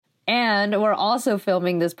And we're also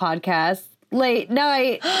filming this podcast late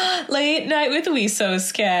night. Late night with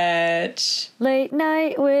We.So.Sketch. Late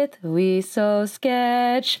night with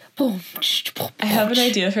We.So.Sketch. Boom. I have an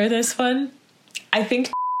idea for this one. I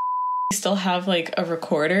think we still have like a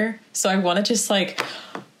recorder, so I want to just like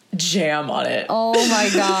jam on it. Oh my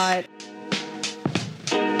God.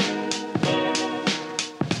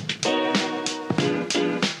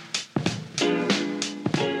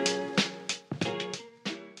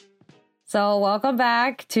 So welcome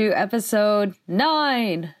back to episode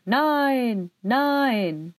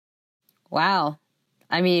 999. Wow.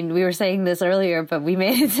 I mean, we were saying this earlier, but we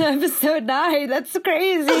made it to episode 9. That's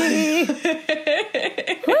crazy.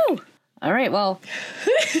 Woo. All right, well,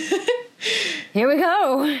 here we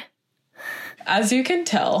go. As you can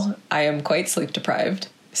tell, I am quite sleep deprived.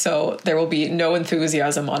 So there will be no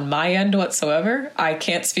enthusiasm on my end whatsoever. I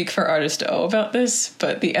can't speak for Artist O about this,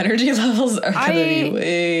 but the energy levels are going to be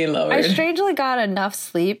way lowered. I strangely got enough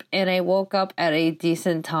sleep and I woke up at a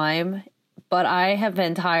decent time, but I have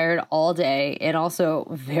been tired all day and also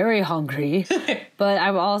very hungry. But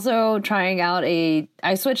I'm also trying out I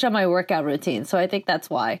switched up my workout routine, so I think that's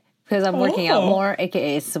why. Because I'm working out more,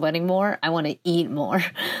 aka sweating more. I want to eat more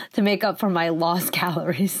to make up for my lost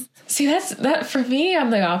calories. See, that for me,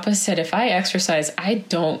 I'm the opposite. If I exercise, I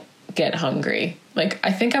don't get hungry. Like,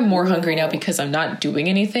 I think I'm more hungry now because I'm not doing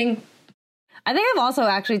anything. I think I'm also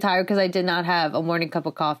actually tired because I did not have a morning cup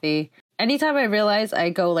of coffee. Anytime I realize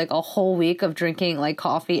I go like a whole week of drinking like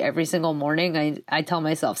coffee every single morning, I tell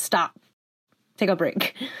myself, stop, take a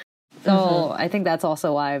break. So I think that's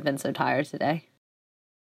also why I've been so tired today.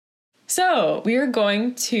 So we are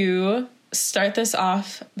going to start this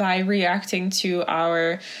off by reacting to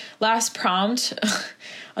our last prompt.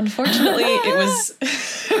 Unfortunately, it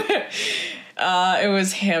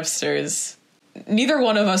was hamsters. Neither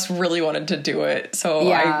one of us really wanted to do it. So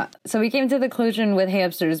we came to the conclusion with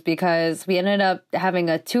hamsters because we ended up having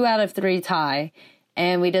a 2 out of 3 tie,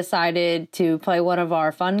 and we decided to play one of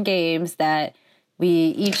our fun games that we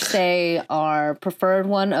each say our preferred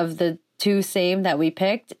one of the 2 same that we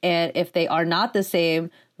picked, and if they are not the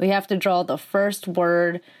same, we have to draw the first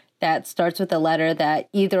word that starts with a letter that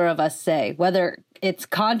either of us say, whether it's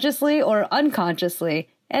consciously or unconsciously.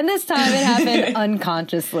 And this time it happened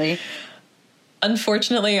unconsciously.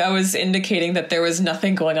 Unfortunately, I was indicating that there was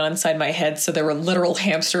nothing going on inside my head, so there were literal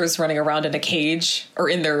hamsters running around in a cage or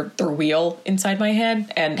in their wheel inside my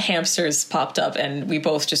head, and hamsters popped up, and we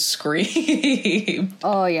both just screamed.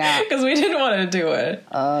 Oh, yeah. Because we didn't want to do it.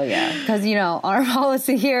 Oh, yeah. Because, our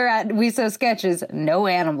policy here at We.So.Sketch is no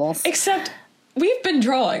animals. Except we've been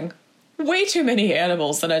drawing way too many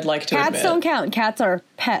animals than I'd like to admit. Cats don't count. Cats are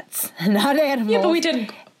pets, not animals. Yeah, but we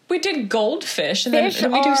did goldfish, and then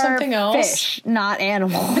we do something else. Fish, not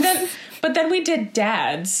animals. But then we did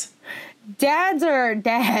dads. Dads are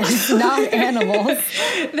dads, not animals.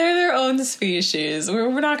 They're their own species.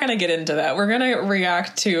 We're not going to get into that. We're going to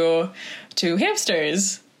react to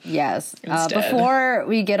hamsters. Yes. Before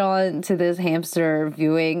we get on to this hamster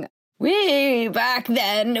viewing, back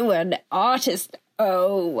then when Artist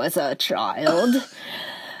O was a child,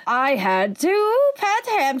 I had 2 pet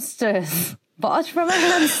hamsters. Bought from a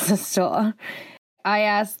hamster store. I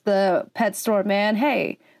asked the pet store man,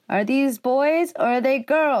 hey, are these boys or are they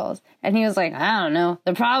girls? And he was like, I don't know.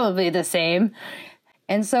 They're probably the same.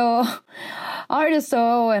 And so Artist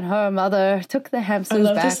O and her mother took the hamsters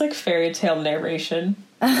back. I love this like fairy tale narration.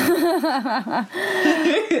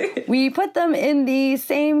 We put them in the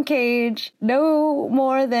same cage. No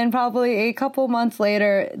more than probably a couple months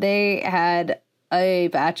later, they had a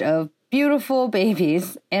batch of beautiful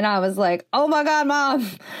babies. And I was like, oh my God, Mom,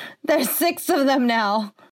 there's 6 of them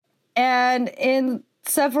now. And in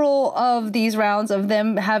several of these rounds of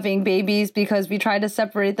them having babies, because we tried to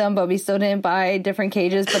separate them, but we still didn't buy different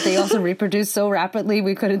cages, but they also reproduced so rapidly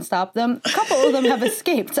we couldn't stop them. A couple of them have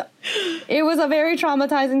escaped. It was a very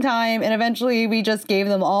traumatizing time, and eventually we just gave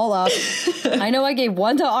them all up. I know I gave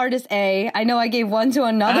 1 to Artist A. I know I gave 1 to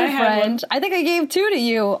another friend. I think I gave 2 to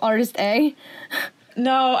you, Artist A.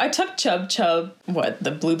 No, I took Chub,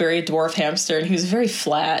 the blueberry dwarf hamster, and he was very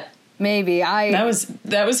flat. Maybe. That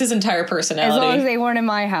was his entire personality. As long as they weren't in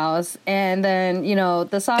my house. And then,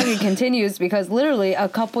 the saga continues because literally a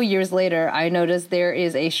couple years later, I noticed there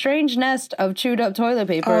is a strange nest of chewed up toilet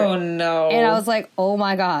paper. Oh, no. And I was like, oh,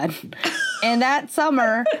 my God. And that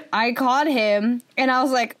summer, I caught him, and I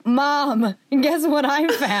was like, Mom, guess what I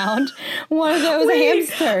found? One of those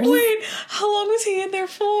hamsters. Wait, how long was he in there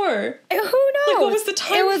for? Who knows? Like, what was the time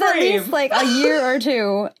frame? It was at least like a year or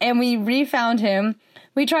 2, and we refound him.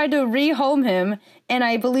 We tried to rehome him, and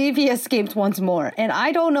I believe he escaped once more. And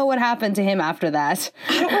I don't know what happened to him after that.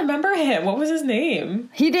 I don't remember him. What was his name?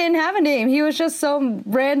 He didn't have a name. He was just some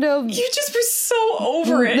random... You just were so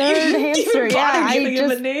over it. Nerd hamster. Yeah, giving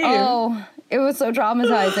him a name. Oh, it was so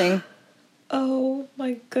traumatizing. Oh,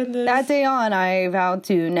 my goodness. That day on, I vowed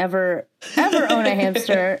to never, ever own a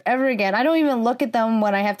hamster ever again. I don't even look at them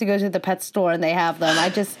when I have to go to the pet store and they have them. I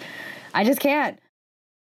just can't.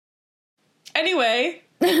 Anyway,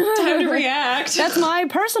 time to react. That's my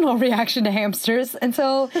personal reaction to hamsters. And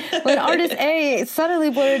so when Artist A suddenly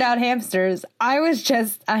blurted out hamsters, I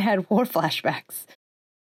had war flashbacks.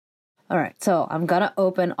 All right, so I'm going to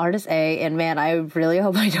open Artist A, and man, I really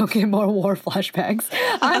hope I don't get more war flashbacks.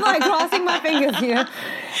 I'm like crossing my fingers here.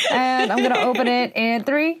 And I'm going to open it in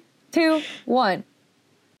 3, 2, 1.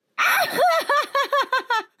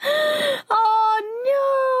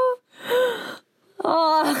 Oh, no.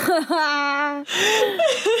 Oh,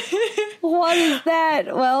 what is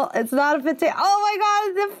that? Well, it's not a potato. Oh my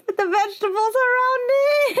God, the vegetables around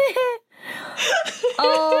it.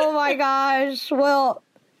 Oh my gosh. Well,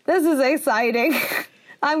 this is exciting.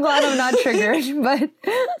 I'm glad I'm not triggered, but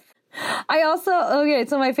I also,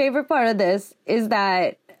 so my favorite part of this is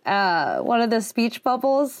that one of the speech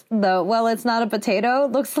bubbles, it's not a potato,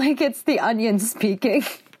 looks like it's the onion speaking.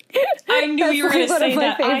 I knew you were going to say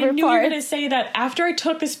that. I knew you were part. going to say that. After I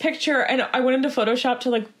took this picture and I went into Photoshop to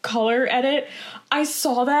like color edit, I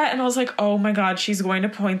saw that and I was like, oh my God, she's going to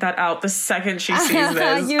point that out the second she sees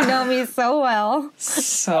this. You know me so well.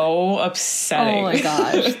 So upsetting. Oh my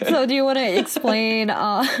gosh. So do you want to explain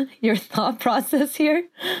your thought process here?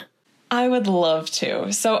 I would love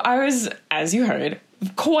to. So I was, as you heard,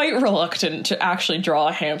 quite reluctant to actually draw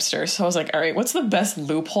a hamster. So I was like, all right, what's the best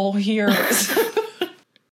loophole here?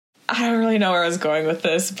 I don't really know where I was going with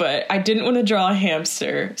this, but I didn't want to draw a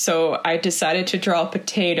hamster. So I decided to draw a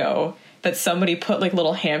potato that somebody put like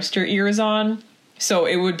little hamster ears on. So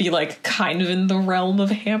it would be like kind of in the realm of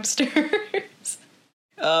hamsters.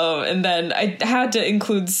 And then I had to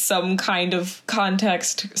include some kind of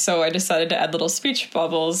context. So I decided to add little speech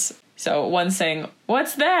bubbles. So one saying,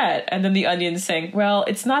 what's that? And then the onion saying, well,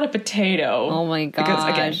 it's not a potato. Oh my gosh. Because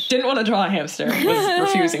again, didn't want to draw a hamster.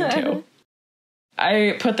 Was refusing to.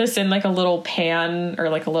 I put this in like a little pan or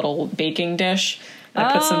like a little baking dish.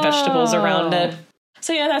 I put some vegetables around it.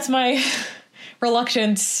 So yeah, that's my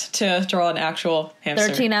reluctance to draw an actual hamster.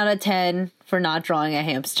 13 out of 10 for not drawing a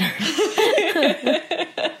hamster.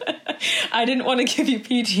 I didn't want to give you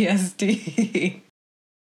PTSD.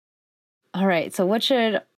 All right, so what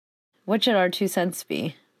should our 2 cents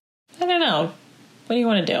be? I don't know. What do you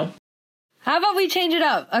want to do? How about we change it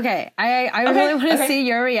up? Okay, I really want to see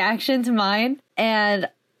your reaction to mine. And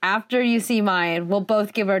after you see mine, we'll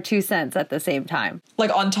both give our 2 cents at the same time. Like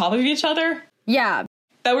on top of each other? Yeah.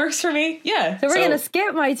 That works for me. Yeah. So we're going to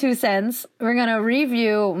skip my 2 cents. We're going to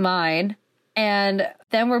review mine. And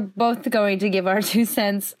then we're both going to give our 2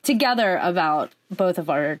 cents together about both of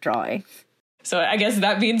our drawings. So I guess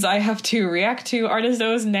that means I have to react to Artist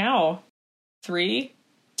O's now. 3,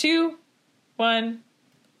 2, 1.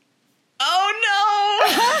 Oh no!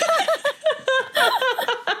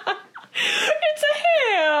 It's a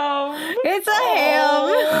ham! It's a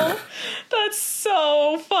ham! That's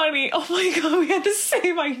so funny. Oh my God, we had the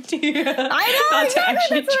same idea. I know, Not to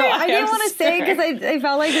actually draw right. I didn't want to say it because I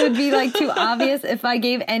felt like it would be like too obvious if I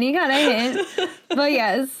gave any kind of hint. But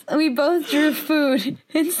yes, we both drew food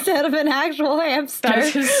instead of an actual hamster.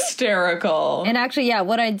 That's hysterical. And actually, yeah,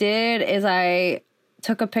 what I did is I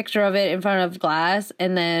took a picture of it in front of glass,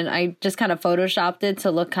 and then I just kind of photoshopped it to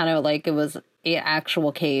look kind of like it was an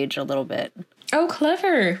actual cage a little bit. Oh,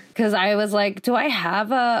 clever. Because I was like, do I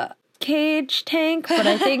have a cage tank? But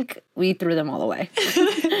I think we threw them all away.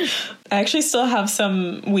 I actually still have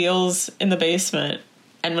some wheels in the basement,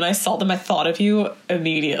 and when I saw them, I thought of you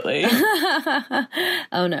immediately.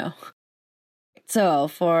 Oh, no. So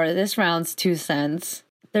for this round's 2 cents...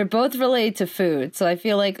 they're both related to food, so I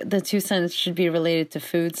feel like the 2 cents should be related to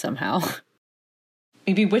food somehow.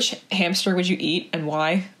 Maybe which hamster would you eat and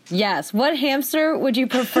why? Yes, what hamster would you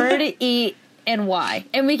prefer to eat and why?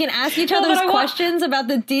 And we can ask each other's questions about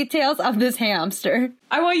the details of this hamster.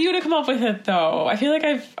 I want you to come up with it, though. I feel like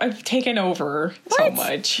I've taken over so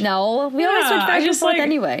much. No, we always switch back and forth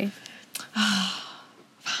anyway.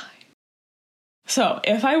 Fine. So,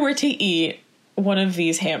 if I were to eat one of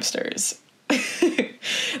these hamsters...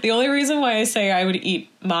 The only reason why I say I would eat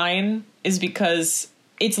mine is because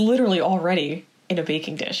it's literally already in a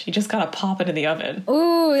baking dish. You just gotta pop it in the oven.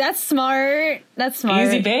 Ooh, that's smart. That's smart.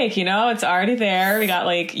 Easy bake, it's already there. We got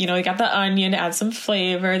we got the onion to add some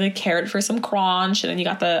flavor, the carrot for some crunch, and then you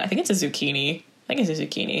got I think it's a zucchini think it's a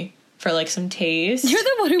zucchini for like some taste. You're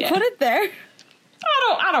the one who put it there.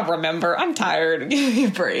 I don't remember. I'm tired. Give me a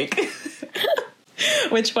break.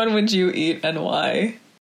 Which one would you eat and why?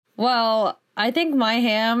 Well, I think my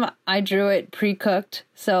ham, I drew it pre-cooked,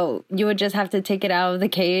 so you would just have to take it out of the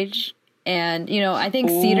cage. And, you know, I think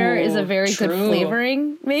cedar is a very good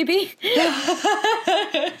flavoring, maybe.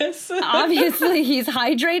 Obviously, he's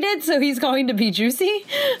hydrated, so he's going to be juicy.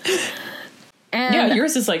 And yeah,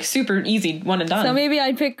 yours is like super easy, one and done. So maybe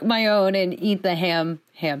I'd pick my own and eat the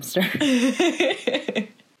hamster.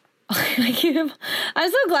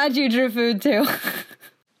 I'm so glad you drew food, too.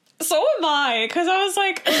 So am I, because I was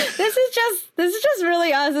like, this is just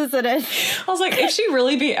really us, isn't it? I was like, if she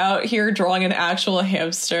really be out here drawing an actual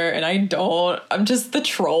hamster and I don't, I'm just the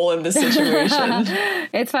troll in this situation.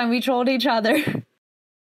 It's fine. We trolled each other.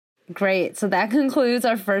 Great. So that concludes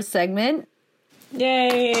our first segment.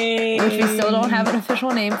 Yay. Which we still don't have an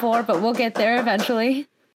official name for, but we'll get there eventually.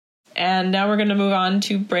 And now we're going to move on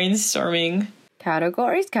to brainstorming.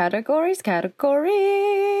 Categories.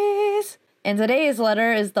 And today's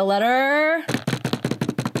letter is the letter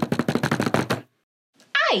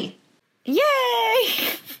I. Yay! Yay!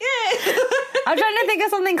 I'm trying to think of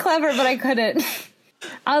something clever, but I couldn't.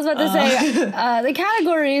 I was about to say, the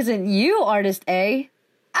category isn't you, artist A.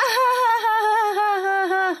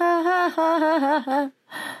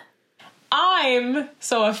 I'm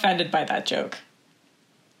so offended by that joke.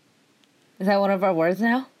 Is that one of our words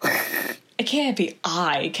now? It can't be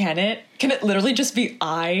I, can it? Can it literally just be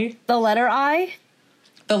I? The letter I?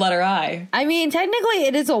 The letter I. I mean, technically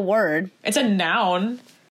it is a word. It's a noun.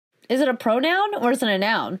 Is it a pronoun or is it a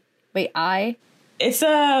noun? Wait, I? It's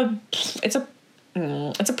a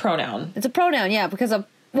pronoun. It's a pronoun, yeah, because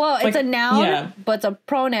it's a noun, yeah. But it's a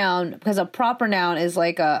pronoun because a proper noun is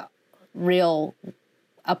like a real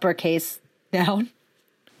uppercase noun.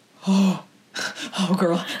 Oh,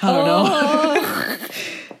 girl, I don't know.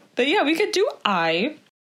 But yeah, we could do I.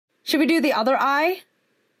 Should we do the other I?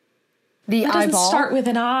 The eyeball? It doesn't start with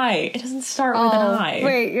an I. It doesn't start with an I.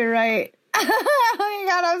 Wait, you're right. Oh my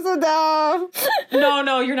god, I'm so dumb.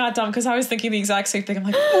 No, you're not dumb, because I was thinking the exact same thing. I'm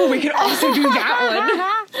like, oh, we could also do that one.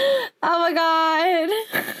 Oh my god.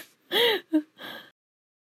 I'm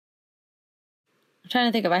trying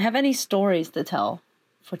to think if I have any stories to tell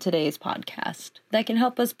for today's podcast that can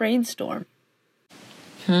help us brainstorm.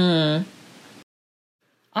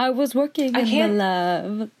 I was working in the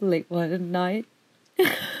lab late one night.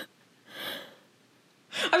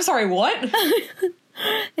 I'm sorry, what?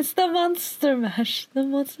 It's the Monster Mash. The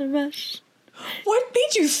Monster Mash. What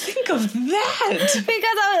made you think of that? Because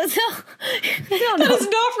I don't know. That is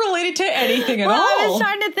not related to anything at all. I was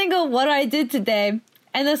trying to think of what I did today.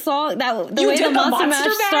 And the song, the way the Monster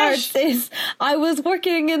Mash starts is, I was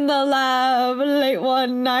working in the lab late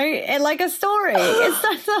one night, and like a story. It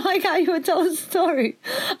starts out like how you would tell a story.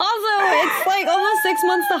 Also, it's like almost 6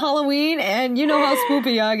 months to Halloween, and you know how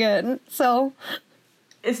spoopy I get. So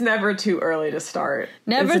it's never too early to start.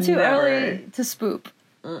 Never too early to spoop.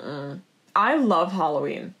 I love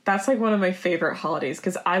Halloween. That's like one of my favorite holidays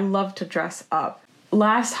because I love to dress up.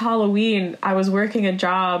 Last Halloween, I was working a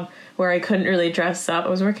job where I couldn't really dress up. I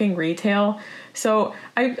was working retail. So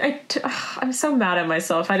I'm so mad at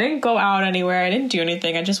myself. I didn't go out anywhere. I didn't do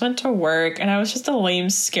anything. I just went to work and I was just a lame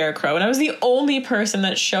scarecrow. And I was the only person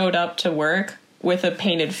that showed up to work with a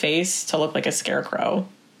painted face to look like a scarecrow.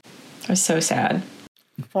 I was so sad.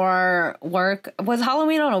 For work, was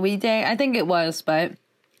Halloween on a weekday? I think it was, but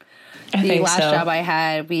the last job I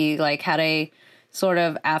had, we like had a sort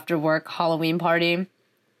of after work Halloween party.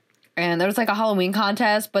 And there was like a Halloween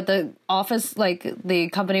contest, but the office, like the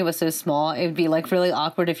company was so small, it would be like really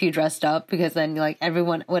awkward if you dressed up because then like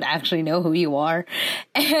everyone would actually know who you are.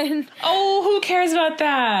 And who cares about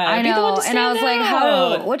that? I know. And I was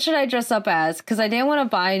like, what should I dress up as? Because I didn't want to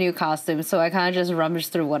buy a new costume, so I kind of just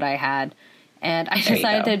rummaged through what I had. And I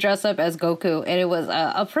decided to dress up as Goku, and it was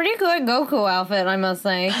a pretty good Goku outfit, I must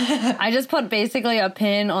say. I just put basically a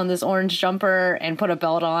pin on this orange jumper and put a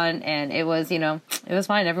belt on, and it was, it was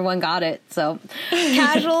fine. Everyone got it. So,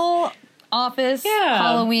 casual office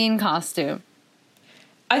Halloween costume.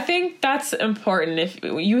 I think that's important. If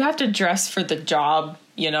you have to dress for the job,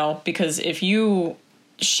 because if you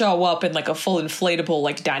show up in like a full inflatable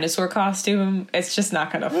like dinosaur costume, it's just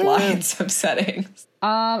not going to fly in some settings.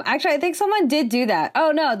 Actually, I think someone did do that.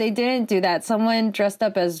 Oh, no, they didn't do that. Someone dressed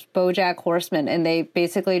up as BoJack Horseman, and they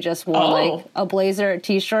basically just wore, like, a blazer,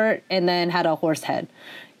 T-shirt, and then had a horse head.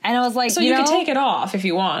 And I was like, so you can take it off if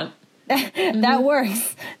you want. That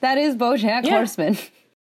works. That is BoJack Horseman.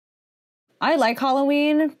 I like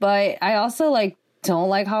Halloween, but I also, like, don't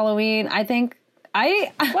like Halloween. I think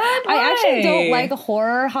I actually don't like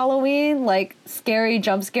horror Halloween, like scary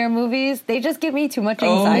jump scare movies. They just give me too much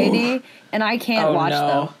anxiety, and I can't watch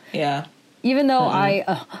them. Yeah. Even though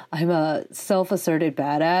I'm a self-asserted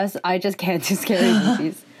badass, I just can't do scary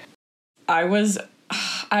movies. I was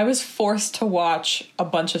forced to watch a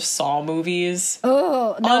bunch of Saw movies.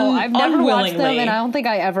 Oh, no, I've never watched them, and I don't think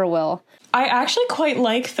I ever will. I actually quite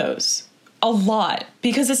like those a lot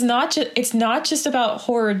because it's not just about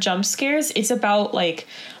horror jump scares. It's about like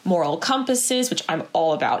moral compasses, which I'm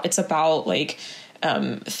all about. It's about like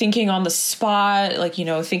thinking on the spot, like, you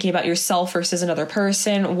know, thinking about yourself versus another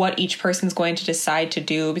person, what each person's going to decide to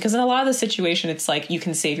do. Because in a lot of the situation, it's like you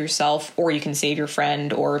can save yourself or you can save your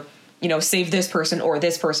friend or, you know, save this person or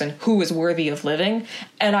this person who is worthy of living.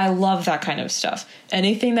 And I love that kind of stuff.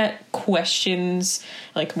 Anything that questions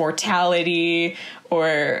like mortality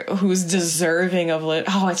or who's deserving of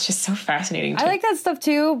oh, it's just so fascinating. I like that stuff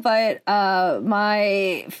too, but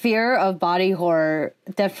my fear of body horror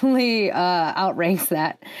definitely outranks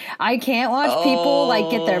that. I can't watch people like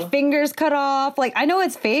get their fingers cut off. Like, I know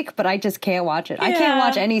it's fake, but I just can't watch it. Yeah. I can't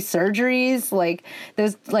watch any surgeries, like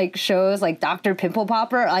those like shows like Dr. Pimple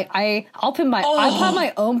Popper. Like I pop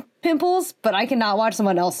my own pimples, but I cannot watch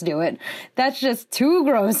someone else do it. That's just too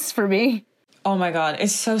gross for me. Oh my God,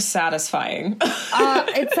 it's so satisfying.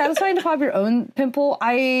 It's satisfying to pop your own pimple.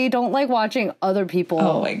 I don't like watching other people.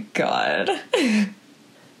 Oh my God.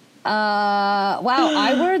 Wow,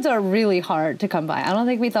 I words are really hard to come by. I don't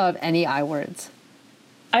think we thought of any I words.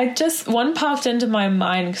 One popped into my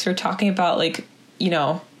mind because we're talking about like, you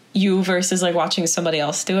know, you versus like watching somebody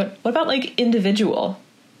else do it. What about like individual?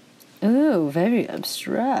 Ooh, very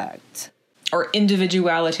abstract. Or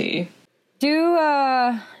individuality. Do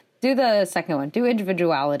the second one. Do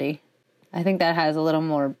individuality. I think that has a little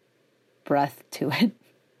more breath to it.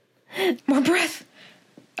 More breath.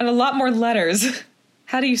 And a lot more letters.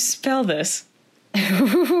 How do you spell this?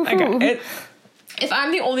 Okay. If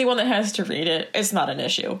I'm the only one that has to read it, it's not an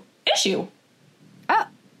issue. Issue. Oh,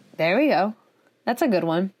 there we go. That's a good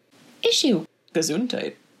one. Issue.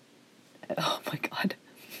 Gesundheit. Oh my God.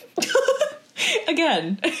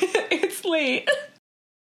 Again, it's late.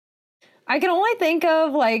 I can only think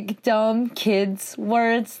of like dumb kids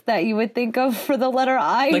words that you would think of for the letter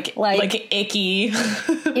I. Like icky.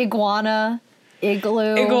 Iguana.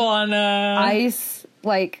 Igloo. Iguana. Ice.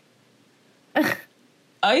 Like.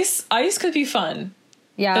 Ice could be fun.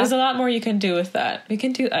 Yeah. There's a lot more you can do with that. We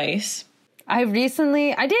can do ice. I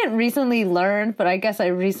didn't recently learn, but I guess I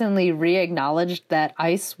recently re-acknowledged that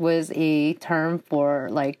ice was a term for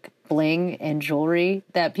like bling and jewelry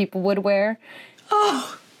that people would wear.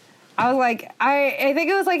 Oh. I was like, I think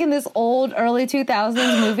it was like in this old early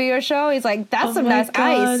 2000s movie or show. He's like, that's some nice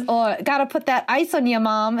ice. Or gotta put that ice on your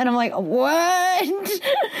mom. And I'm like, what?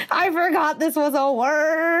 I forgot this was a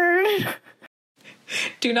word.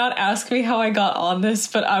 Do not ask me how I got on this,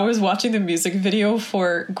 but I was watching the music video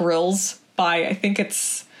for Grills by, I think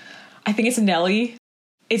it's Nelly.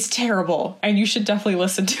 It's terrible. And you should definitely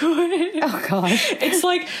listen to it. Oh, gosh. It's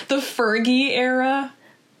like the Fergie era.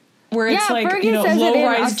 Where it's like, Fergie you know, says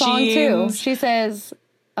low-rise Too. jeans. She says,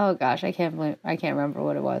 oh gosh, I can't remember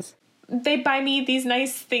what it was. They buy me these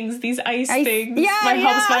nice things, these ice things. Yeah, my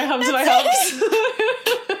hubs.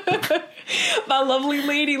 My lovely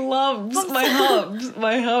lady loves my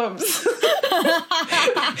hubs.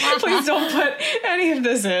 Please don't put any of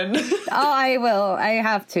this in. Oh, I will. I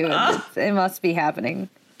have to. It must be happening.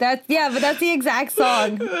 But that's the exact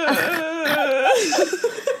song.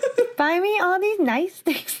 Buy me all these nice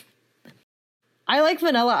things. I like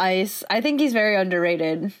Vanilla Ice. I think he's very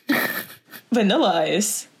underrated. Vanilla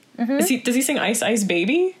Ice? Mm-hmm. Does he sing Ice Ice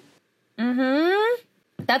Baby?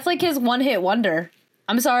 Mm-hmm. That's like his one-hit wonder.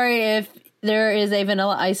 I'm sorry if there is a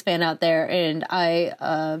Vanilla Ice fan out there and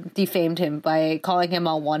I defamed him by calling him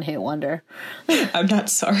a one-hit wonder. I'm not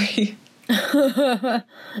sorry. I've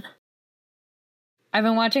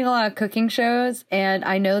been watching a lot of cooking shows, and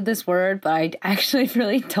I know this word, but I actually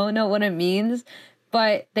really don't know what it means.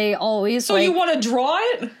 But they always So you want to draw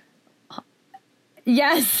it?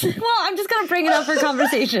 Yes. Well, I'm just going to bring it up for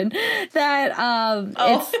conversation. That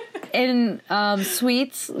it's in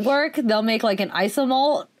sweets work, they'll make like an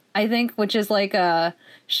isomalt, I think, which is like a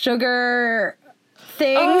sugar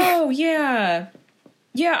thing. Oh, yeah.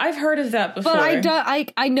 Yeah, I've heard of that before.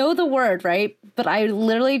 But I know the word, right? But I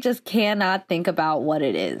literally just cannot think about what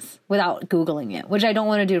it is without Googling it, which I don't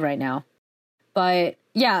want to do right now. But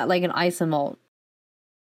yeah, like an isomalt.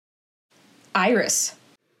 Iris.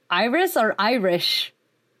 Iris or Irish?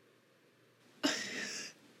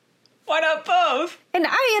 Why not both? An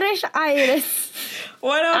Irish iris.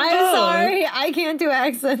 Why not I'm both? sorry. I can't do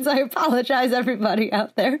accents. I apologize, everybody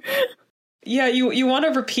out there. Yeah, you want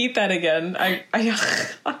to repeat that again.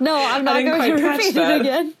 No, I'm not going to repeat it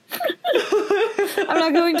again. I'm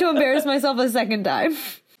not going to embarrass myself a second time.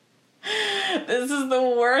 This is the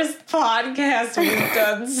worst podcast we've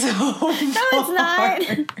done so far. No, it's not.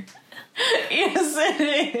 Yes,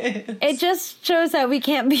 it is. It just shows that we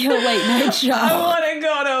can't be a late night show. I want to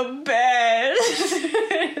go to bed.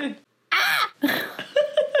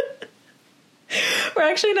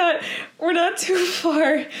 We're not too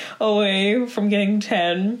far away from getting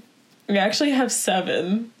 10. We actually have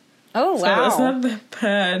 7. Oh, so wow. That's not that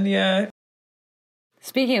bad, yeah.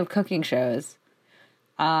 Speaking of cooking shows,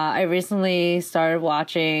 I recently started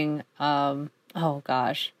watching, Martha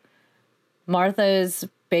Stewart's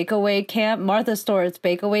Bakeaway Camp,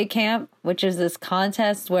 which is this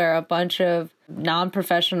contest where a bunch of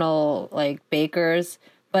non-professional, like, bakers,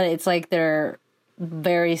 but it's like their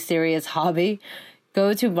very serious hobby,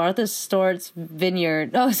 go to Martha Stewart's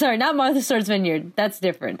vineyard. Oh, sorry, not Martha Stewart's vineyard. That's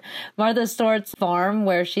different. Martha Stewart's farm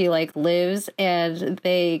where she, like, lives, and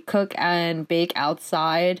they cook and bake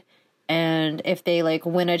outside. And if they, like,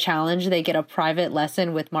 win a challenge, they get a private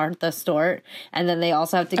lesson with Martha Stewart. And then they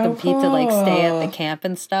also have to compete to, like, stay at the camp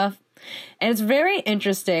and stuff. And it's very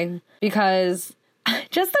interesting because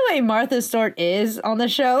just the way Martha Stewart is on the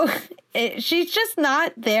show, she's just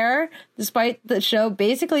not there, despite the show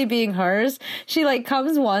basically being hers. She, like,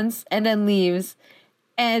 comes once and then leaves.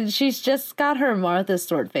 And she's just got her Martha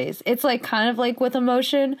Stewart face. It's, like, kind of, like, with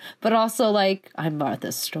emotion, but also, like, I'm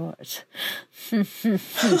Martha Stewart.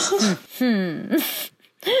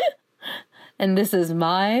 And this is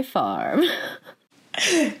my farm.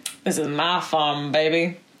 This is my farm,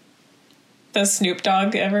 baby. Does Snoop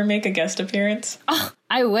Dogg ever make a guest appearance? Oh,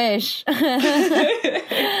 I wish.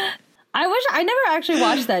 I never actually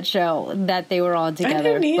watched that show that they were on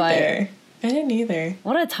together. I didn't either.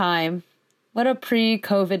 What a time. What a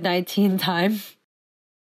pre-COVID-19 time.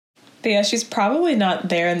 But yeah, she's probably not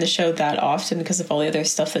there in the show that often because of all the other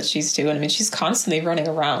stuff that she's doing. I mean, she's constantly running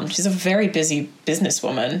around. She's a very busy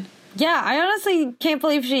businesswoman. Yeah, I honestly can't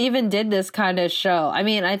believe she even did this kind of show. I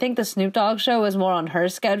mean, I think the Snoop Dogg show was more on her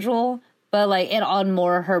schedule, but, like, it on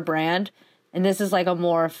more her brand. And this is, like, a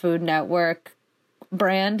more Food Network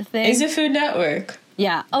brand thing. Is it Food Network?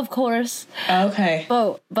 Yeah, of course. Okay.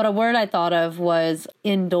 But a word I thought of was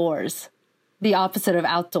indoors. The opposite of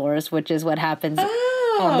outdoors, which is what happens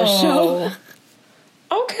on the show.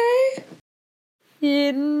 Okay.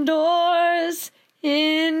 Indoors,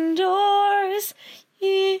 indoors,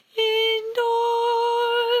 indoors.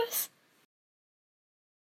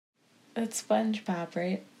 That's SpongeBob,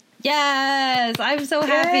 right? Yes, I'm so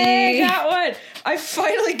happy. Yay, I got one. I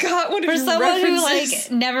finally got one. For someone who,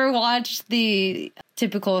 like, never watched the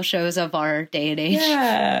typical shows of our day and age.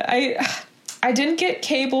 Yeah, I didn't get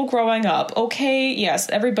cable growing up. Okay, yes,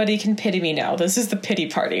 everybody can pity me now. This is the pity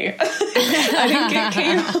party. I didn't get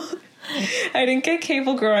cable. I didn't get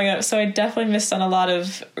cable growing up, so I definitely missed on a lot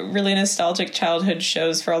of really nostalgic childhood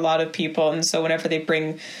shows for a lot of people. And so whenever they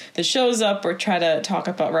bring the shows up or try to talk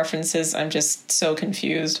about references, I'm just so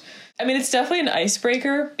confused. I mean, it's definitely an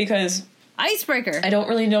icebreaker because... Icebreaker? I don't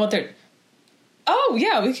really know what they're... Oh,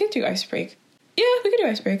 yeah, we could do Icebreaker. Yeah, we could do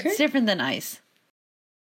Icebreaker. It's different than ice.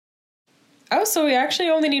 Oh, so we actually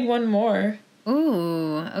only need one more.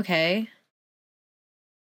 Ooh, okay.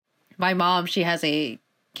 My mom, she has a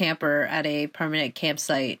camper at a permanent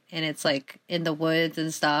campsite, and it's, like, in the woods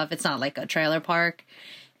and stuff. It's not like a trailer park.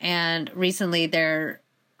 And recently they're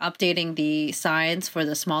updating the signs for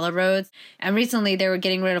the smaller roads. And recently they were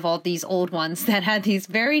getting rid of all these old ones that had these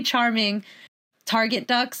very charming target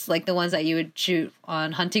ducks, like the ones that you would shoot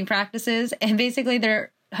on hunting practices. And basically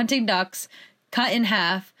they're hunting ducks cut in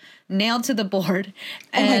half, nailed to the board,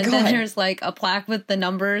 and then there's, like, a plaque with the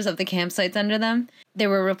numbers of the campsites under them. They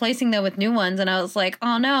were replacing them with new ones, and I was like,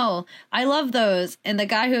 oh no, I love those. And the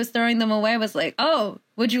guy who was throwing them away was like, oh,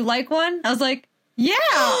 would you like one? I was like,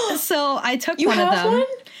 yeah. So I took one of them. One?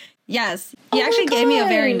 Yes. He actually gave me a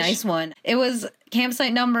very nice one. It was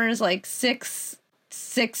campsite numbers like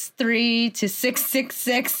 663 to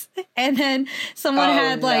 666, and then someone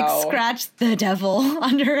had scratched the devil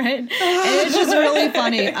under it. And it's just really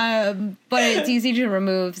funny. But it's easy to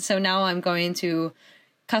remove, so now I'm going to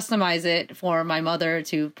customize it for my mother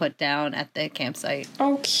to put down at the campsite.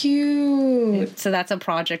 Oh, cute. So that's a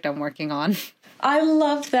project I'm working on. I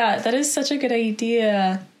love that. That is such a good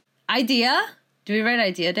idea. Idea? Do we write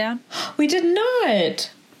idea down? We did not.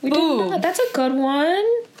 We did not. That's a good one.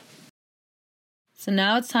 So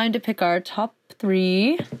now it's time to pick our top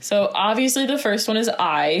 3. So obviously the first one is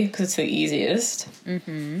I, because it's the easiest.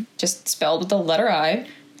 Mm-hmm. Just spelled with the letter I.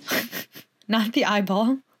 Not the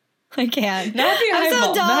eyeball. I can't. Not the I'm eyeball.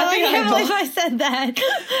 so dumb. Not I the can't eyeball. believe I said that.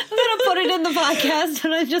 I'm going to put it in the podcast,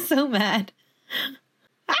 but I'm just so mad.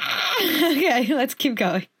 Okay, let's keep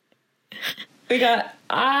going. We got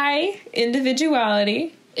I,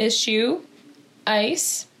 individuality, issue,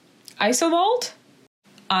 ice, isomalt,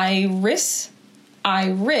 iris,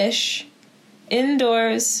 Irish,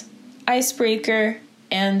 indoors, icebreaker,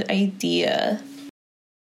 and idea.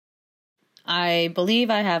 I believe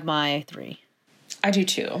I have my 3. I do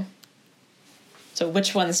too. So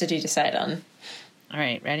which ones did you decide on? All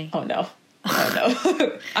right, ready? Oh no. Oh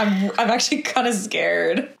no. I'm actually kind of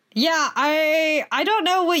scared. Yeah, I don't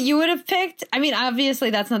know what you would have picked. I mean,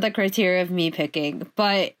 obviously that's not the criteria of me picking,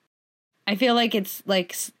 but I feel like it's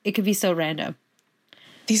like it could be so random.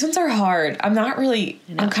 These ones are hard. I'm not really.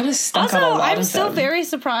 I'm kind of stuck on a lot of them. I'm still very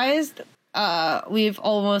surprised. We've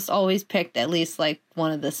almost always picked at least like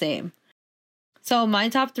one of the same. So my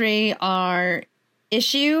top 3 are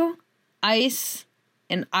issue, ice,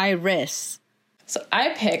 and iris. So I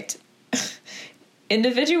picked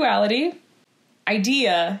individuality,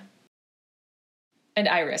 idea, and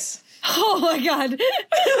iris. Oh my god.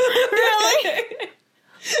 Really?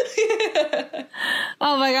 Yeah.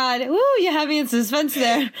 Oh my god. Ooh, you have me in suspense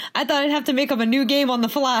there. I thought I'd have to make up a new game on the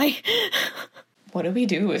fly. What do we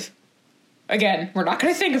do if... Again, we're not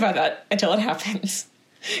going to think about that until it happens.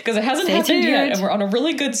 Because it hasn't happened yet, and we're on a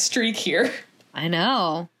really good streak here. I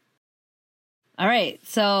know. All right,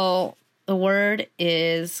 so the word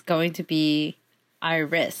is going to be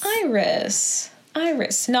iris. Iris.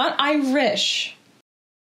 Iris, not Irish.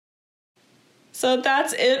 So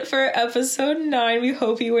that's it for episode 9. We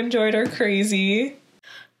hope you enjoyed our crazy.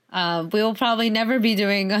 We will probably never be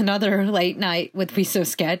doing another late night with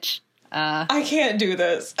We.So.Sketch. I can't do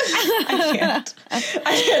this. I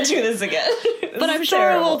can't do this again. But I'm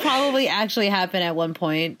sure it will probably actually happen at one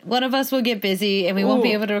point. One of us will get busy and we won't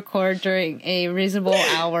be able to record during a reasonable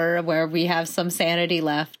hour where we have some sanity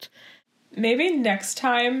left. Maybe next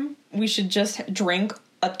time we should just drink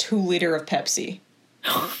a 2-liter of Pepsi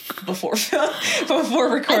before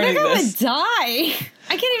recording I this. would die.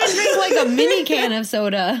 I can't even drink like a mini can of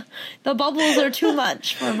soda. The bubbles are too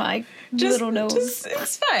much for my little nose.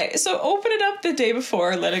 It's fine. So open it up the day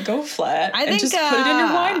before, let it go flat, and just put it in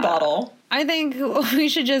your wine bottle. I think we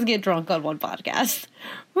should just get drunk on one podcast.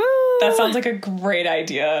 Woo! That sounds like a great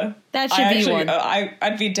idea. That should be one.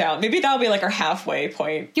 I'd be down. Maybe that'll be like our halfway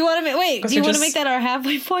point. Do you want to do you want to make that our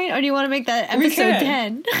halfway point, or do you want to make that episode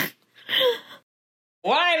 10?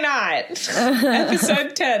 Why not?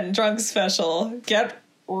 Episode 10, drunk special. Get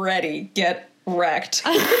ready. Get wrecked.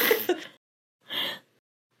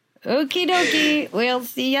 Okie dokie. We'll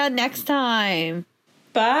see ya next time.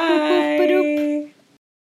 Bye.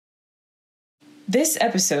 This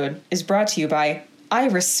episode is brought to you by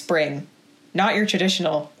Iris Spring, not your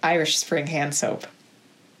traditional Irish Spring hand soap.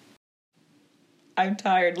 I'm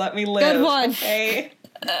tired. Let me live. Good one. Okay.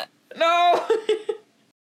 No.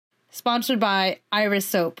 Sponsored by Iris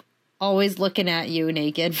Soap. Always looking at you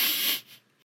naked.